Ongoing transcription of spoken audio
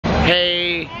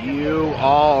Hey, you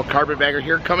all, Carpetbagger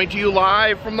here, coming to you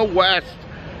live from the West.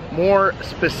 More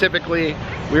specifically,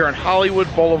 we are on Hollywood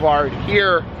Boulevard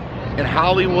here in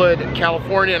Hollywood,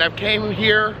 California, and I've came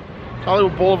here to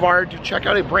Hollywood Boulevard to check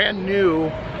out a brand new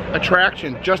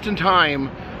attraction just in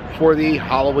time for the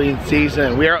Halloween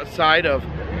season. We are outside of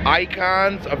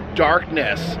Icons of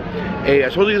Darkness.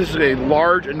 Supposedly this is a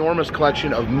large, enormous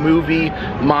collection of movie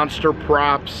monster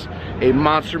props, a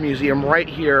monster museum right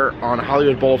here on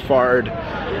Hollywood Boulevard.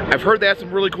 I've heard they have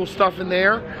some really cool stuff in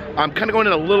there. I'm kind of going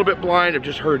in a little bit blind. I've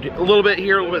just heard a little bit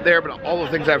here, a little bit there, but all the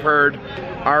things I've heard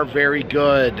are very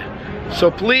good.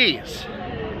 So please,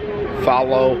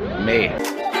 follow me.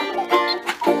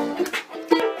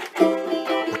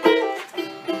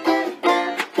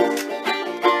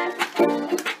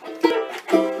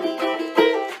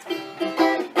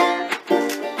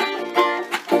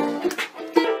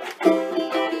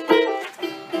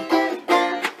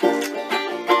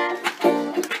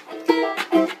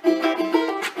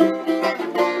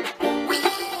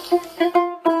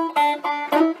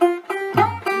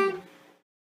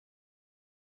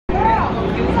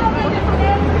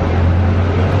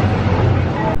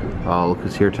 Oh, look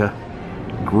who's here to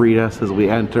greet us as we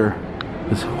enter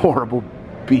this horrible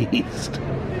beast.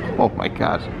 Oh my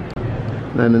gosh.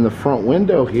 Then in the front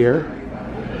window here,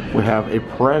 we have a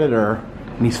predator,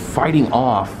 and he's fighting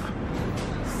off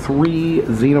 3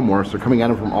 xenomorphs. They're coming at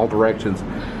him from all directions.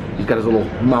 He's got his little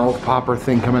mouth popper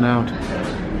thing coming out.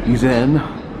 He's in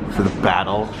for the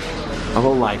battle of a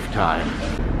lifetime.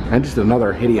 And just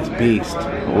another hideous beast.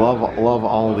 Love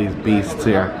all of these beasts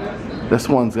here. This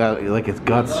one's got like his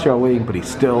guts showing, but he's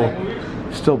still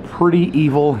pretty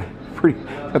evil.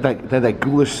 Got that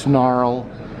ghoulish snarl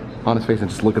on his face, and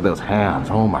just look at those hands.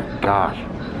 Oh my gosh.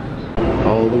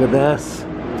 Oh, look at this.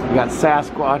 We got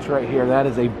Sasquatch right here. That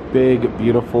is a big,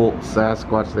 beautiful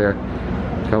Sasquatch there.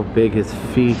 Look how big his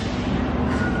feet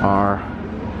are.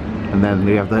 And then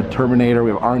we have the Terminator.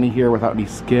 We have Arnie here without any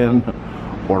skin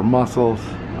or muscles.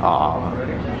 Oh,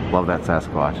 love that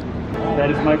Sasquatch.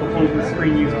 That is Michael Keaton's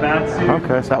screen-used bat suit.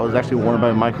 Okay, so that was actually worn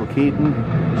by Michael Keaton.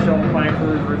 Sheldon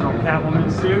Pfeiffer's original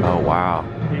Catwoman suit. Oh, wow.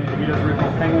 Danny DeVito's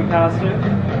original Penguin costume.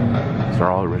 These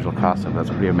are all original costumes. That's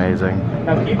pretty amazing.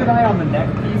 Now keep an eye on the neck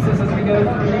pieces as we go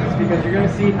through these, because you're going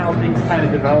to see how things kind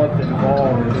of developed and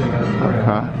evolved as we go through.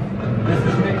 Okay. This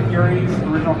is Nick Fury's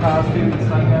original costume,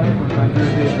 Psycho from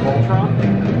Avengers Age of Ultron.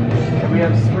 And we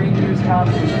have screen-used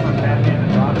costumes from Batman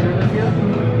and Robin over here.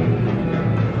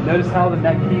 Notice how the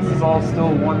neck piece is all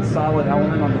still one solid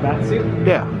element on the Batsuit?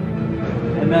 Yeah.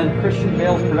 And then Christian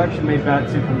Bale's production-made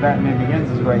Batsuit from Batman Begins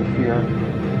is right here.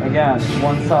 Again,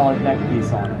 one solid neck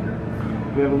piece on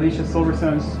it. We have Alicia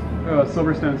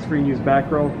Silverstone's screen-used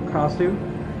Batgirl costume.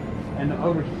 And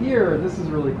over here, this is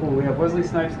really cool. We have Wesley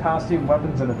Snipes' costume,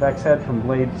 weapons, and effects head from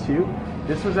Blade 2.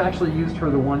 This was actually used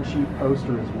for the one-sheet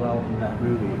poster as well from that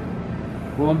movie.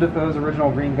 Willem Dafoe's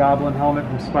original Green Goblin helmet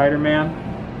from Spider-Man.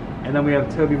 And then we have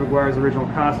Tobey Maguire's original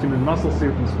costume and muscle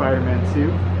suit from Spider-Man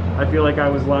 2. I feel like I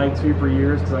was lied to for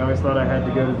years because I always thought I had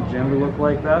to go to the gym to look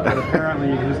like that, but apparently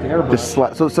you can just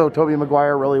airbrush. So Tobey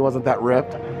Maguire really wasn't that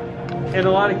ripped? In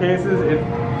a lot of cases,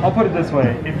 I'll put it this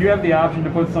way, if you have the option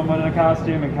to put someone in a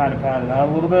costume and kind of pad it out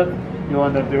a little bit, you'll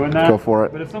end up doing that. Go for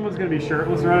it. But if someone's going to be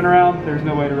shirtless running around, there's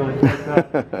no way to really fake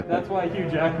that. That's why Hugh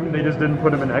Jackman, they just didn't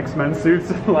put him in X-Men suits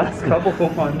the last couple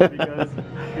of ones, because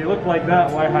he looked like that,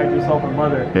 why hide yourself in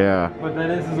leather? Yeah. But that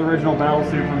is his original battle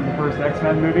suit from the first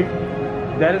X-Men movie.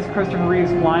 That is Christopher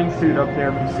Reeve's flying suit up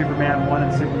there from Superman 1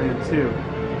 and Superman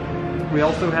 2. We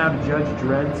also have Judge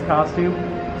Dredd's costume.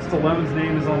 Stallone's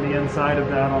name is on the inside of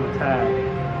that on the tag.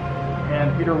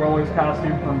 And Peter Weller's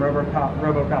costume from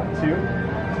RoboCop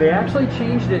 2. They actually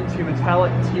changed it to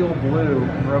metallic teal blue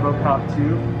in RoboCop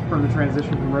 2 from the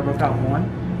transition from RoboCop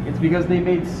 1. It's because they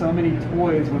made so many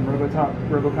toys when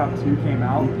RoboCop 2 came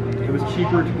out. It was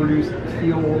cheaper to produce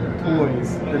teal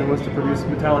toys than it was to produce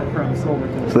metallic chrome silver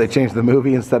toys. So they changed the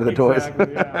movie instead of the toys?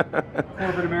 Yeah.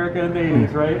 Corporate America in the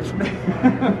 80s,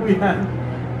 right? We had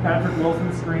Patrick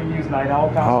Wilson's screen-used Night Owl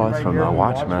costume. Oh, that's right from here the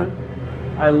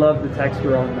Watchmen. I love the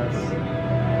texture on this.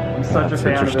 I'm such a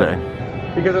fan of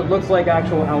it. Because it looks like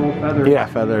actual owl feathers. Yeah,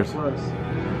 feathers.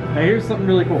 Now here's something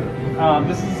really cool.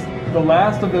 This is the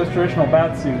last of those traditional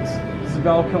bat suits. This is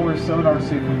Val Kilmer's sonar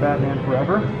suit from Batman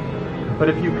Forever. But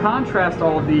if you contrast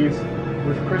all of these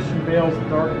with Christian Bale's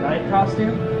Dark Knight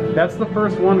costume, that's the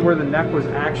first one where the neck was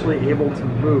actually able to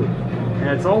move. And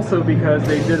it's also because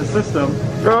they did a system.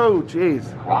 Oh,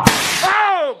 jeez.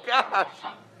 Oh, gosh.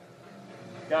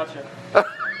 Gotcha.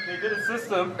 They did a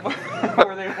system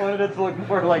where they wanted it to look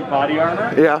more like body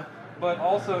armor. Yeah. but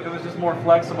also it was just more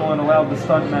flexible and allowed the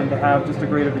stuntmen to have just a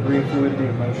greater degree of fluidity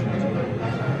of motion to it.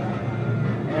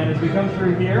 And as we come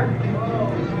through here,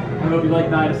 I hope you like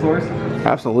dinosaurs.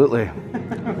 Absolutely.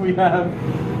 We have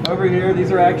over here,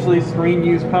 these are actually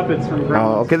screen-used puppets from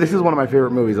Gremlins. Oh, okay, this is one of my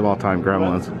favorite movies of all time,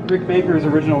 Gremlins. That's Rick Baker's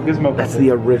original Gizmo puppet. That's the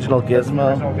original Gizmo?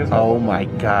 The original Gizmo Oh puppet. my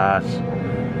gosh.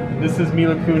 This is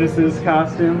Mila Kunis's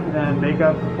costume and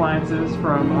makeup appliances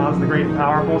from Oz the Great and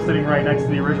Powerful, sitting right next to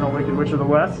the original Wicked Witch of the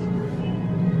West.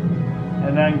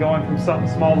 And then going from something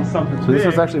small to something big. So this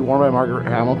was actually worn by Margaret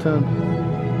Hamilton?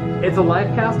 It's a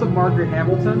live cast of Margaret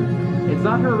Hamilton. It's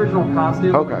not her original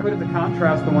costume. Okay. We put it to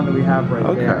contrast the one that we have right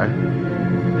there.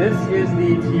 Okay. This is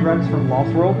the T-Rex from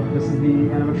Lost World. This is the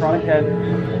animatronic head.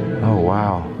 Oh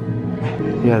wow.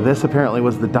 Yeah, this apparently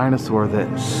was the dinosaur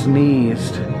that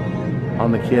sneezed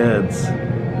on the kids.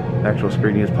 Actual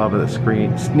screen-used puppet that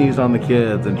sneezed on the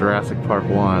kids in Jurassic Park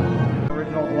 1.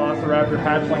 Original Velociraptor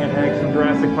hatchling and eggs from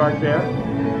Jurassic Park there.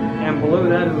 And below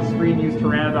that is a screen-used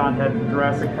Pteranodon head from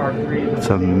Jurassic Park 3. It's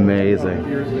amazing.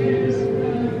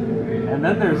 And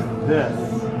then there's this.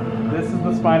 This is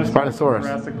the Spinosaurus from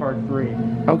Jurassic Park 3.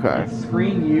 Okay. It's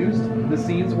screen-used. The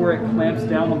scenes where it clamps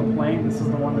down on the plane, this is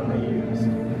the one that they used.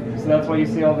 So that's why you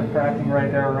see all the cracking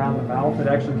right there around the mouth. It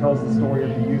actually tells the story of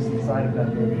the use inside of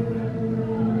that movie.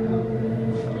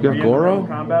 You have Goro?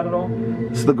 Combat at all?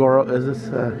 This is the Goro. Is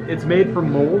this? It's made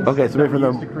from molds. Okay, so made from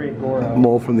the to create Goro.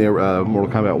 mold from the Mortal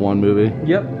Kombat 1 movie.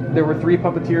 Yep, there were 3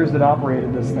 puppeteers that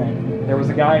operated this thing. There was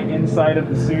a guy inside of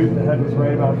the suit. The head was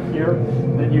right about here.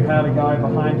 Then you had a guy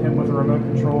behind him with a remote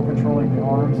control controlling the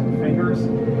arms and the fingers.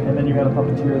 And then you had a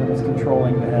puppeteer that was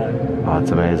controlling the head. Oh,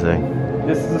 it's amazing.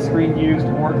 This is a screen-used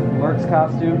Lurk's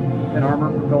costume and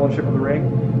armor from Fellowship of the Ring.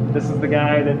 This is the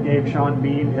guy that gave Sean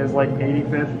Bean his like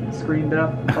 85th screen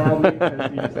death, probably,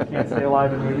 because he just can't stay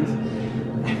alive in movies.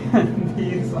 And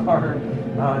these are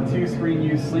 2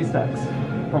 screen-used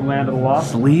Sleestacks from Land of the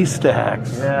Lost.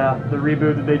 Sleestacks. Yeah, the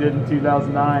reboot that they did in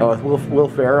 2009. Oh, with Will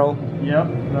Ferrell. Yep,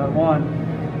 that one.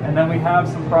 And then we have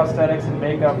some prosthetics and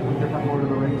makeup from different Lord of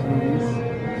the Rings movies.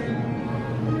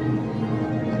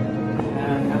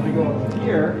 And as we go up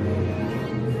here,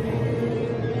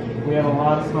 we have a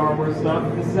lot of Star Wars stuff.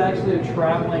 This is actually a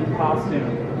traveling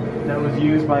costume that was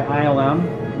used by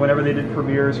ILM whenever they did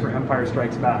premieres for Empire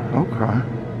Strikes Back. Okay.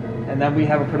 And then we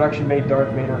have a production-made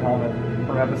Darth Vader helmet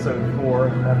from Episode 4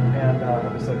 and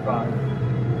Episode 5.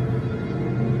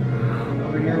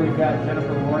 Over here we've got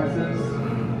Jennifer Lawrence's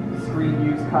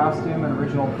screen-used costume and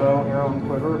original bow, arrow, and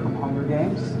quiver from Hunger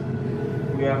Games.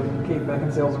 We have Kate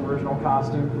Beckinsale's original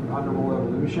costume from Underworld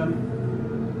Evolution.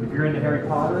 If you're into Harry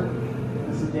Potter,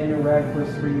 this is Daniel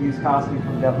Radcliffe's screen-used costume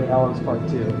from Deathly Hallows Part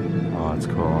 2. Oh, that's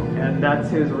cool. And that's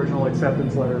his original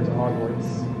acceptance letter to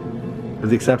Hogwarts. Is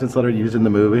the acceptance letter used in the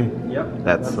movie? Yep.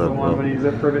 That's so the one cool. when he's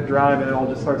at Privet Drive and it all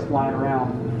just starts flying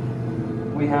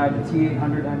around. We had the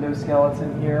T-800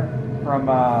 endoskeleton here from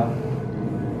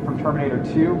Terminator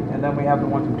 2, and then we have the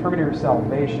one from Terminator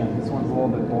Salvation. This one's a little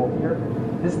bit bulkier.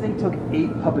 This thing took 8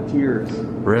 puppeteers.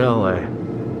 Really?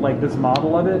 Like this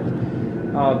model of it.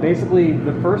 Basically,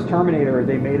 the first Terminator,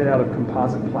 they made it out of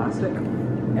composite plastic,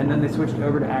 and then they switched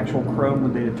over to actual chrome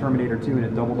when they did Terminator 2, and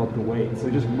it doubled up the weight. So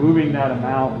just moving that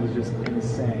amount was just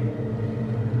insane.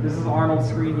 This is Arnold's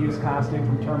screen-used costume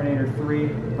from Terminator 3,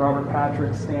 Robert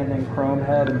Patrick's standing chrome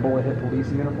head and bullet hit police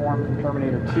uniform from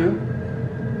Terminator 2,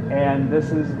 and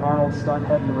this is Arnold's stunt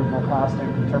head and original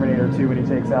costume from Terminator 2 when he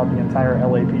takes out the entire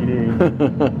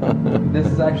LAPD. This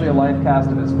is actually a live cast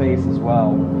of his face as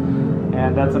well.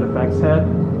 And that's an effects head.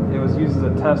 It was used as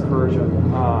a test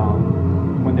version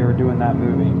when they were doing that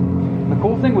movie. The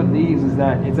cool thing with these is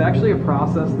that it's actually a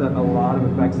process that a lot of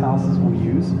effects houses will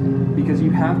use because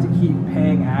you have to keep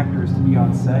paying actors to be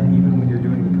on set even when you're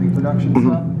doing the pre-production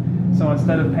stuff. So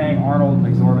instead of paying Arnold an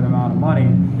exorbitant amount of money,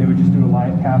 they would just do a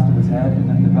live cast of his head and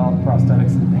then develop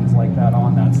prosthetics and things like that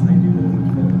on that so they knew that it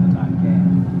would fit in the time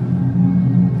game.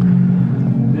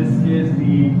 This is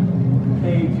the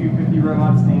K-250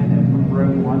 robot stand-in from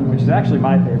Rogue One, which is actually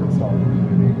my favorite Star Wars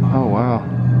movie. Oh, wow.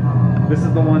 This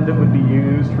is the one that would be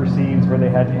used for scenes where they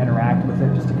had to interact with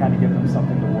it just to kind of give them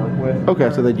something to work with.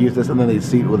 Okay, so they'd use this and then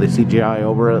will they CGI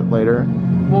over it later?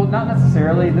 Well, not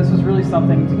necessarily. This was really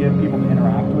something to give people to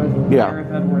interact with. Yeah.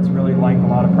 Gareth Edwards really liked a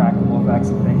lot of practical effects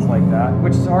and things like that,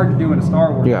 which is hard to do in a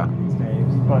Star Wars movie these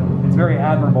days, but it's very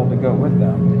admirable to go with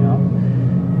them, you know?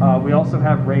 We also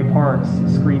have Ray Park's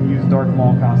screen-used Darth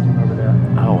Maul costume over there.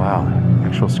 Oh, wow.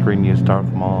 Actual screen-used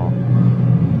Darth Maul.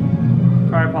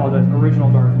 I apologize,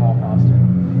 original Darth Maul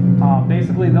costume.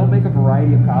 Basically basically they'll make a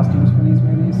variety of costumes for these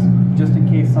movies, just in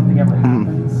case something ever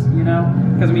happens, you know?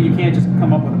 Because I mean, you can't just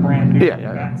come up with a brand new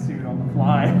bat suit on the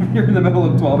fly if you're in the middle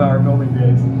of 12-hour filming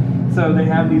days. So they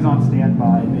have these on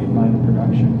standby, made by the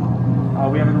production.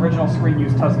 We have an original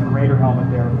screen-used Tusken Raider helmet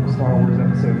there from Star Wars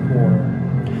Episode 4.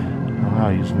 Oh, wow,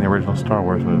 using the original Star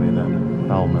Wars movie, that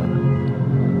helmet.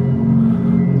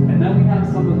 And then we have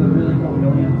some of the really cool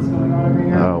aliens going on over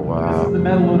here. Oh, wow. This is the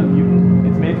Metaluna mutant.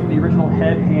 It's made from the original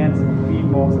head, hands, and feet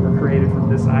molds that were created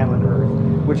from this island Earth,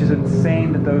 which is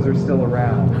insane that those are still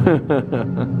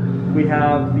around. We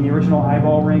have the original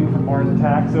eyeball ring from Mars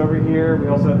Attacks over here. We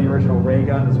also have the original ray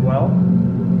gun as well.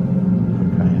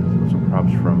 Okay, those are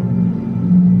props from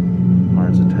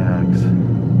Mars Attacks.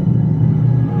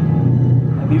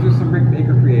 And these are some Rick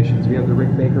Baker creations. We have the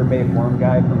Rick Baker made worm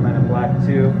guy from Men in Black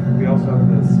 2. We also have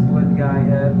the split guy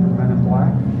head from Men in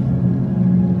Black.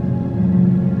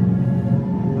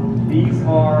 These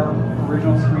are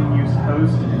original screen use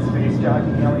host and space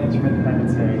jockey aliens from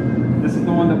Independence Day. This is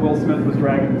the one that Will Smith was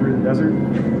dragging through the desert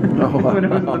when it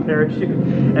was the parachute.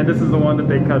 And this is the one that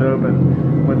they cut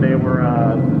open when they were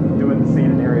doing the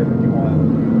scene in Area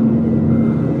 51.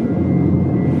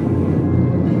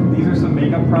 These are some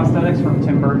makeup prosthetics from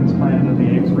Tim Burton's Planet of the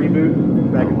Apes reboot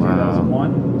back in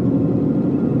 2001.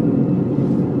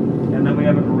 And then we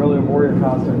have a Guerrilla Warrior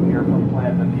costume here from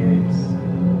Planet of the Apes.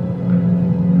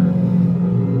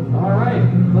 Alright,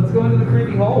 let's go into the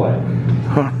creepy hallway.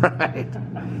 Alright.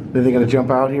 Are they going to jump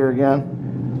out here again?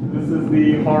 This is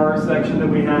the horror section that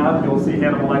we have. You'll see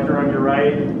Hannibal Lecter on your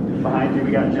right. Behind you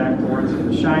we got Jack Torrance from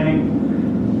The Shining.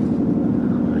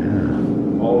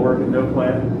 Yeah. All work and no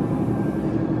play.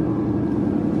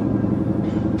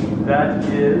 That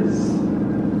is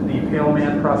the Pale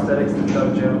Man prosthetics that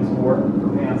Doug Jones wore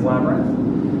from Pan's Labyrinth.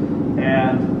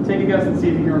 And take a guess and see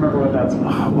if you can remember what that's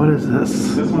from. What is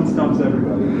this? This one stumps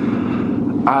everybody.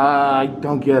 I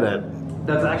don't get it.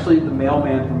 That's actually the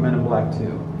mailman from Men in Black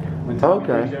 2. When Tommy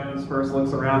Okay. Lee Jones first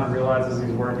looks around and realizes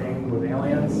he's working with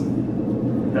aliens,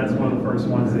 that's one of the first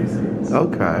ones that he sees.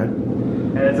 Okay.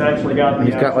 And it's actually got the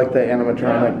He's got like the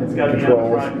animatronic it's got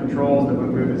controls. the animatronic controls that would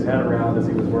move his head around as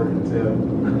he was working too.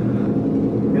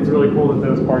 It's really cool that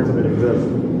those parts of it exist.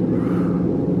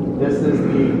 This is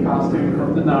the costume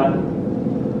from The Nun.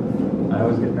 I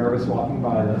always get nervous walking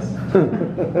by this.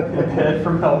 The head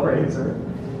from Hellraiser.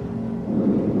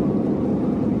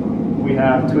 We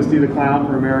have Twisty the Clown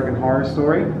from American Horror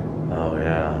Story. Oh,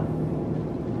 yeah.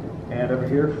 And over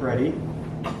here, Freddy.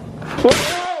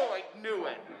 Oh, I knew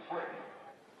it!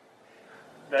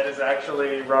 That is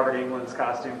actually Robert Englund's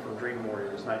costume from Dream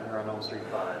Warriors, Nightmare on Elm Street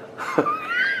 5.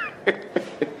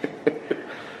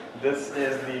 This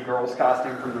is the girl's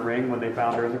costume from The Ring when they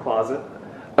found her in the closet.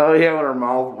 Oh, yeah, when her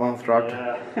mouth dropped.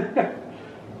 Yeah.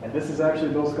 And this is actually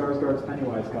Bill Skarsgård's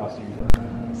Pennywise costume.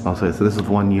 I'll say, so this is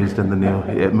one used in the new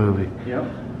It movie. Yep.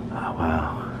 Oh,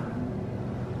 wow.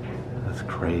 That's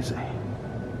crazy.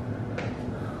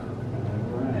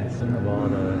 Alright, so about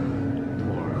the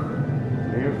tour.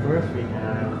 Here first we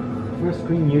have the first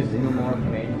screen used xenomorph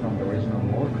made from the original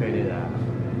mold created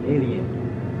Alien,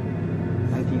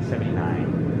 1979.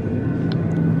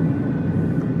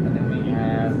 And then we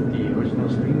have the original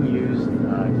screen used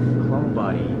clone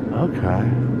body. Okay.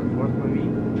 The fourth movie.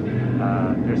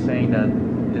 They're saying that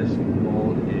this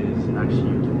mold is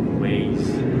actually weighs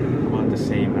about the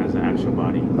same as the actual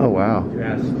body. Oh, wow. To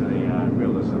add to the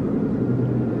realism.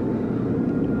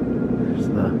 There's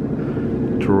the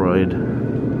droid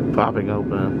popping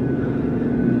open.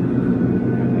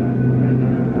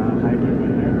 Hybrid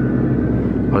right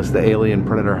there. Oh, it's the alien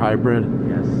predator hybrid?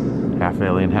 Yes. Half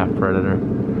alien, half predator.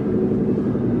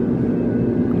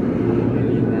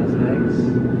 Alien has legs.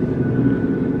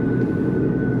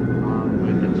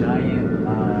 With a giant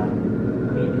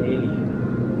meat alien.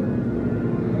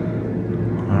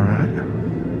 Alright.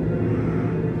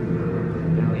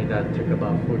 Apparently that took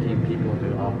about 14 people to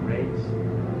operate.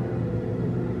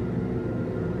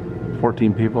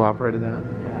 14 people operated that?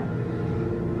 Yeah.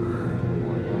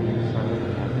 So we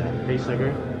have that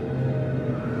facehugger.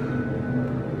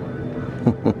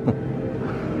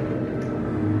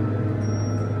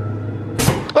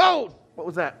 Oh! What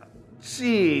was that?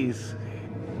 Jeez.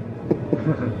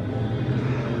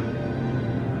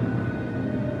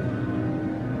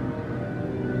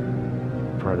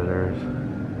 Predators.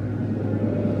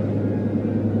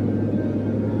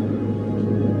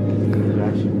 They're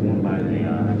actually worn by the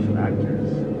actual actors.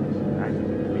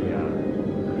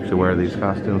 To wear these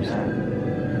costumes.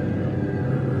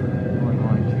 We're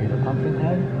going to the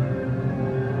Pumpkinhead,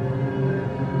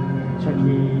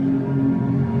 Chucky,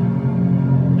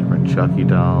 Different Chucky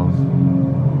dolls.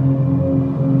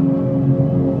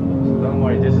 so don't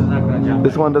worry,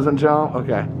 This one doesn't jump?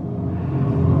 Okay.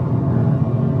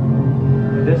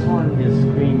 This one is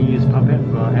screen used puppet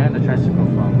and the tricycle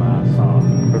from Saw.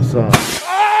 From Saw.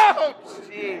 Oh,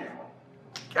 jeez.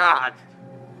 God.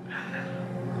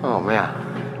 Oh, man.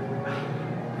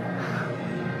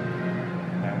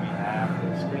 Then we have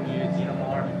the screen used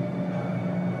Xenomorph.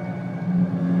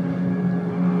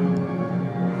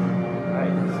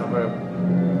 Alright, so we're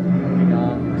moving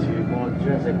on to more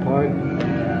Jurassic Park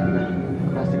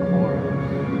and classic horror.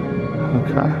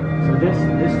 Okay. So this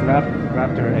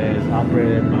raptor is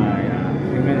operated by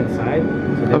human inside,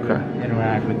 so they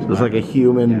interact with. So it's like a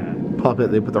human puppet.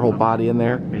 They put their whole body in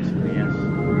there. Basically, yes.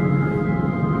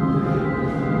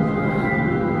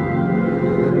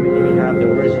 Here we have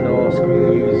the original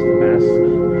screen-used mask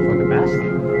from the mask.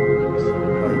 You see the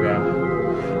photograph.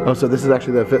 Oh, so this is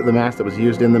actually the mask that was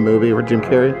used in the movie with Jim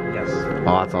Carrey? Yes.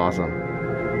 Oh, that's awesome.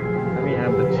 Then we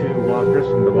have the two walkers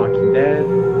from The Walking Dead,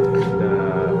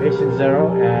 the Patient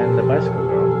Zero, and the Bicycle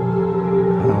Girl.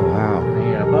 Oh, wow. And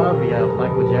here above, we have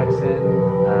Michael Jackson,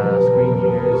 screen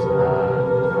used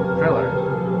from Thriller.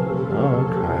 Oh,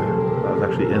 okay. That was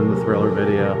actually in the Thriller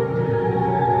video.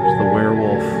 It's the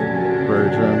werewolf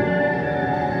version.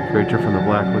 Creature from the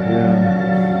Black Lagoon.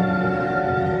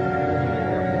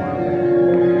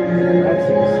 Let's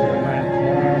see what's right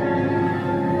here.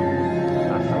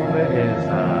 Some of it is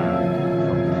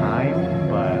from time,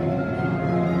 but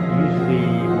usually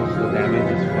most of the damage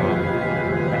is from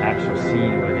the actual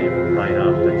scene where they ride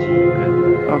off the Jeep.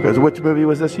 Okay, so which movie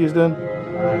was this used in? I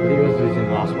believe it was used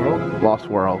in Lost World. Lost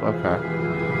World, okay.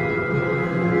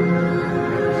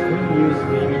 Screen used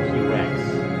Baby T-Rex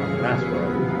from Lost World.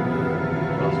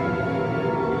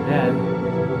 Then,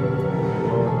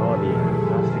 all the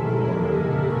plastic.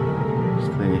 It's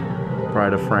the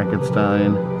Bride of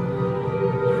Frankenstein.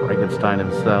 Frankenstein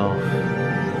himself.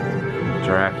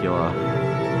 Dracula.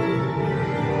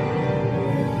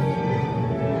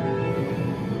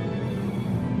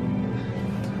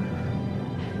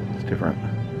 It's different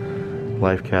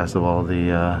life cast of all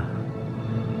the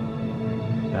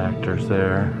actors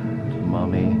there. It's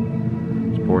Mummy.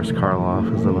 It's Boris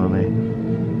Karloff as the Mummy.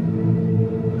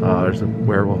 There's a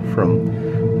werewolf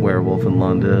from Werewolf in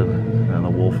London and the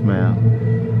Wolfman.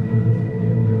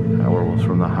 Werewolves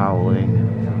from The Howling.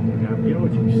 We got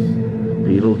Beetlejuice.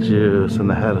 Beetlejuice and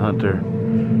the Headhunter.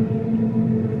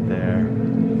 There.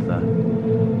 The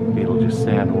Beetlejuice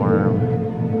sandworm.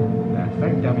 That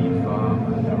fake dummy from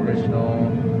the original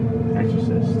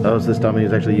Exorcist. Oh, so this dummy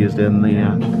is actually used in the.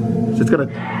 So it's gonna.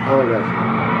 Oh my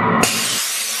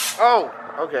gosh. Oh!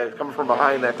 Okay, it's coming from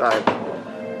behind that time.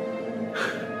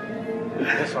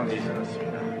 This one's using the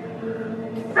suit.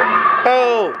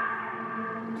 Oh!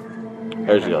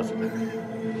 There she goes.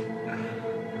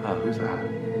 Oh, who's that?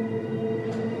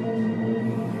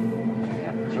 We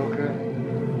have the Joker.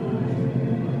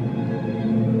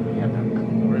 We have the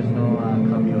original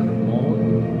copy of the mold.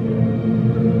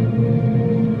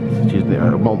 It's using the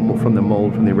from the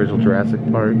mold from the original Jurassic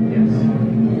Park. Yes.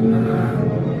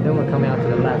 Then we're coming out to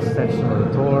the last section of the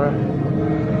tour.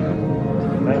 To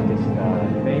the right is the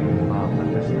thing from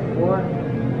Fantastic Four.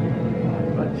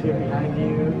 But here behind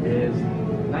you is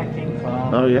Night King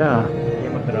from Oh yeah.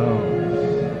 Game of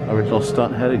Thrones. Original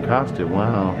stunt-headed costume.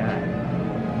 Wow. Yeah.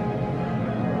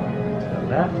 To the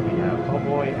left we have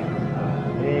Hellboy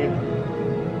and Dave.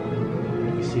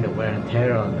 You can see the wear and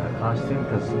tear on the costume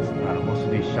because most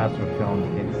of these shots were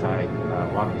filmed inside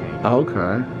water tanks.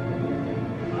 Okay.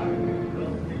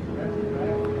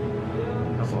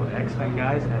 Couple of X-Men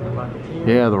guys and the Rocketeer.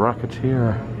 Yeah, the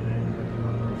Rocketeer.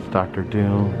 It's Dr.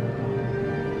 Doom.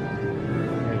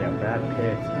 Here you have Brad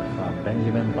Pitt,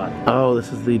 Benjamin Button. Oh,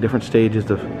 this is the different stages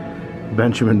of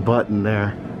Benjamin Button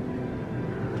there.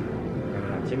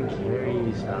 And Jim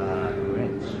Carrey's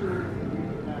Grinch.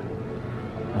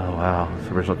 Oh wow, it's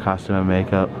the original costume and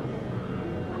makeup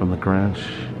from the Grinch.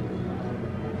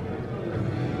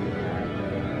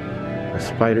 The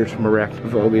spiders from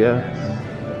Arachnophobia.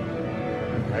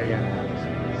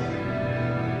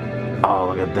 Oh,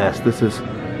 look at this. This is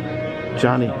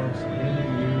Johnny.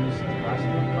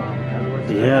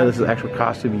 Yeah, this is actual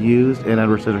costume used in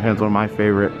Edward Scissorhands, one of my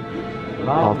favorite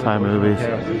all-time movies.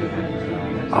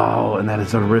 Oh, and that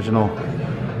is an original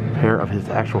pair of his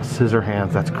actual scissor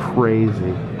hands. That's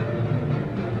crazy.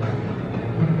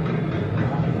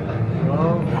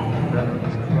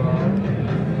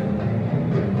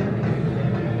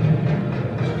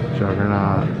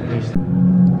 Juggernaut. It's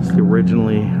the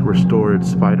originally restored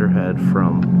spider head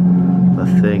from The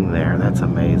Thing there. That's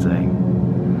amazing.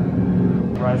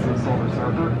 Rise of the Silver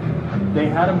Surfer. They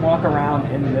had him walk around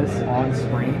in this on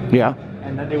screen. Yeah.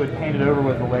 And then they would paint it over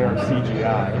with a layer of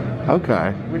CGI.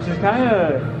 Okay. Which is kind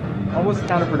of almost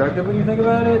counterproductive when you think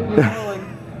about it. You know,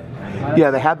 like,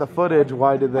 yeah, they had the footage.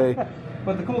 Why did they?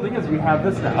 But the cool thing is we have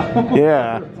this now.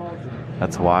 Yeah. It's awesome.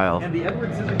 That's wild. And the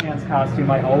Edward Scissorhands costume,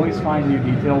 I always find new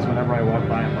details whenever I walk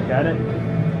by and look at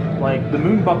it. Like, the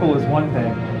moon buckle is one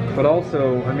thing, but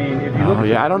also, I mean, if you look at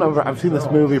yeah, I don't know. I've seen this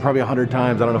movie probably 100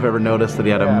 times. I don't know if I've ever noticed that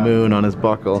he had a moon on his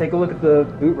buckle. Take a look at the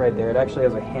boot right there. It actually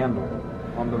has a handle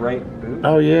on the right boot.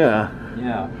 Oh, yeah.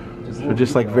 Yeah. So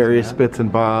just like various bits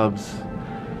and bobs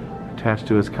attached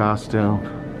to his costume.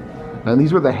 And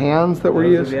these were the hands that were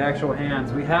used? Those are the actual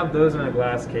hands. We have those in a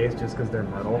glass case just because they're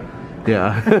metal.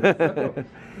 Yeah. So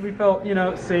we felt, you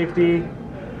know, safety.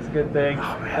 It's a good thing.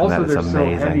 Oh, man, also, they're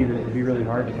amazing. so heavy that it would be really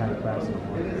hard to kind of fasten them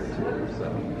too. So,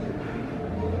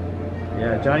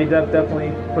 yeah, Johnny Depp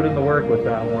definitely put in the work with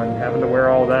that one. Having to wear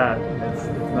all that, it's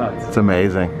nuts. It's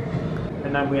amazing.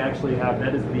 And then we actually have,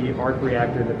 that is the arc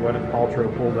reactor that Gwyneth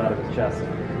Paltrow pulled out of his chest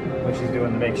when she's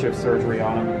doing the makeshift surgery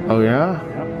on him. Oh, yeah?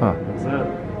 Yep, Huh. that's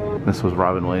it. This was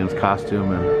Robin Williams'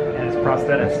 costume And his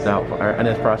prosthetics. And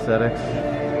his prosthetics.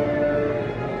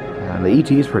 And the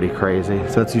ET is pretty crazy.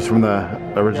 So that's used from the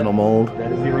original mold.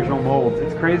 That is the original mold.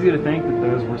 It's crazy to think that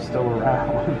those were still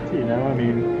around. You know, I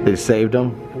mean, They saved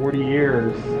them. 40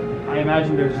 years. I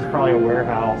imagine there's just probably a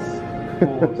warehouse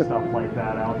full of stuff like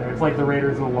that out there. It's like the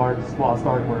Raiders of the Lost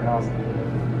Ark warehouse.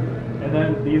 And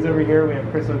then these over here, we have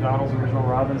Chris O'Donnell's original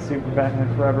Robin suit from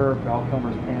Batman Forever, Val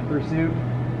Kilmer's Panther suit.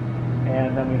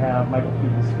 And then we have Michael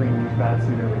Keaton's Screen Use bat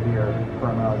suit over here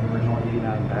from the original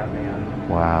 89 Batman.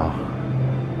 Wow.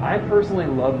 I personally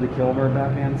love the Kilmer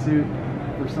Batman suit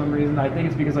for some reason. I think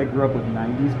it's because I grew up with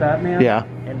 90s Batman. Yeah.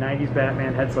 And 90s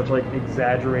Batman had such like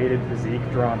exaggerated physique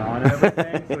drawn on and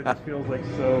everything. So it just feels like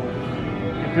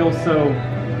it feels so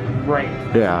right.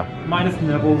 Yeah. Minus the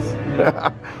nipples. You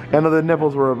know? And the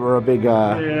nipples were a big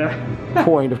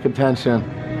point of contention.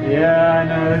 Yeah, I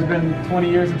know. There's been 20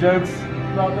 years of jokes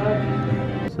about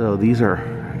that. So these are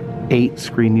 8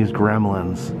 screen-used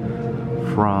Gremlins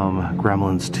from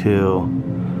Gremlins 2.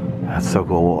 That's so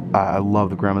cool. I love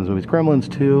the Gremlins movies.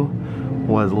 Gremlins 2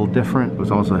 was a little different. It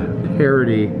was also a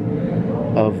parody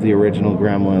of the original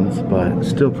Gremlins, but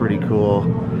still pretty cool.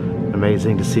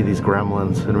 Amazing to see these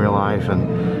Gremlins in real life,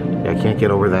 and I can't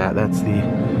get over that. That's the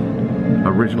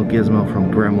original Gizmo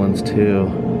from Gremlins 2.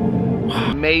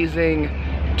 Amazing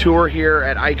tour here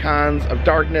at Icons of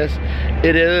Darkness.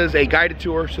 It is a guided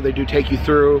tour, so they do take you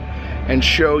through and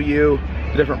show you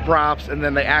the different props, and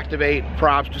then they activate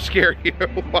props to scare you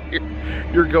while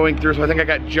you're going through. So I think I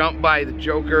got jumped by the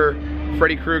Joker,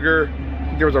 Freddy Krueger,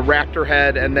 there was a raptor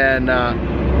head, and then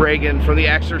Reagan from The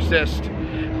Exorcist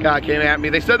came at me.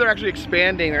 They said they're actually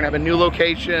expanding. They're gonna have a new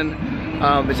location.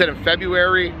 They said in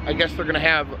February. I guess they're gonna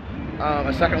have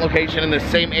a second location in the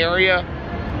same area.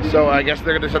 So I guess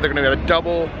they said they're gonna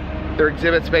double their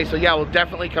exhibit space. So yeah, we'll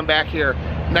definitely come back here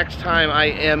next time I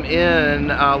am in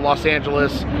Los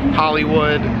Angeles,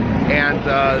 Hollywood,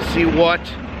 and see what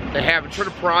they have and try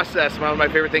to process one of my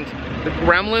favorite things. The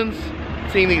Gremlins,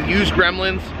 seeing these used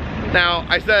Gremlins. Now,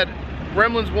 I said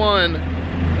Gremlins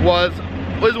 1 was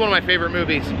one of my favorite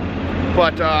movies,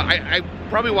 but I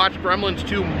probably watched Gremlins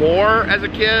 2 more as a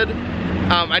kid.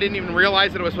 I didn't even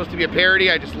realize that it was supposed to be a parody.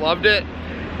 I just loved it.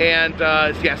 And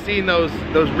yeah, seeing those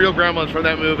real Gremlins from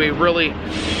that movie really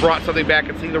brought something back,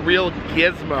 and seeing the real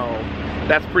Gizmo,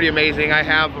 that's pretty amazing. I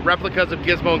have replicas of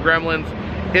Gizmo and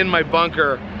Gremlins in my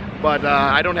bunker, but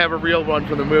I don't have a real one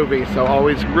from the movie, so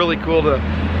always really cool to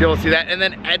be able to see that. And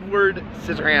then Edward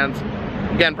Scissorhands,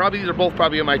 again, these are both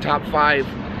probably in my top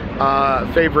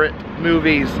 5 favorite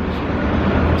movies.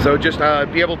 So just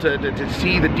be able to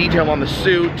see the detail on the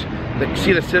suit,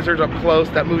 see the scissors up close.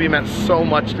 That movie meant so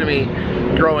much to me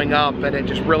growing up, and it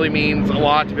just really means a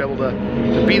lot to be able to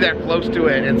be that close to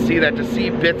it and see that, to see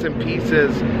bits and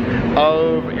pieces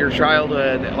of your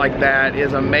childhood like that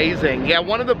is amazing. Yeah,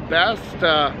 one of the best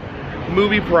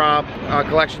movie prop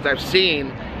collections I've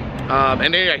seen,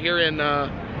 and yeah, here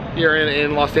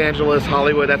in Los Angeles,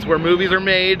 Hollywood, that's where movies are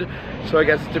made, so I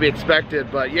guess it's to be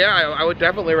expected. But yeah, I would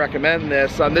definitely recommend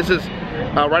this. This is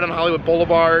right on Hollywood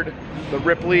Boulevard, the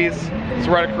Ripley's. It's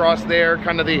right across there,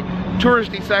 kind of the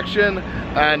touristy section,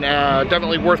 and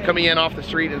definitely worth coming in off the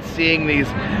street and seeing these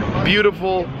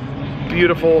beautiful,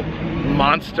 beautiful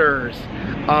monsters.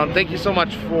 Thank you so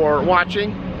much for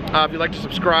watching. If you'd like to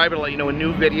subscribe, it'll let you know when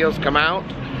new videos come out.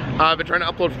 I've been trying to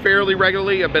upload fairly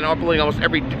regularly. I've been uploading almost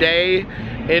every day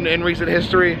in recent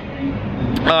history.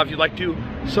 If you'd like to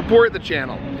support the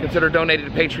channel, consider donating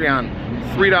to Patreon.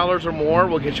 $3 or more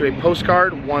will get you a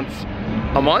postcard once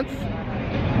a month.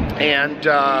 And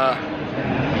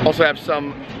also have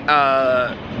some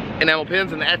enamel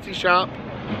pins in the Etsy shop.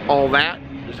 All that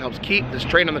just helps keep this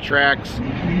train on the tracks,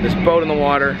 this boat in the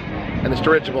water, and this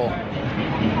dirigible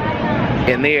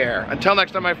in the air. Until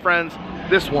next time, my friends,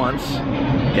 this one's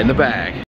in the bag.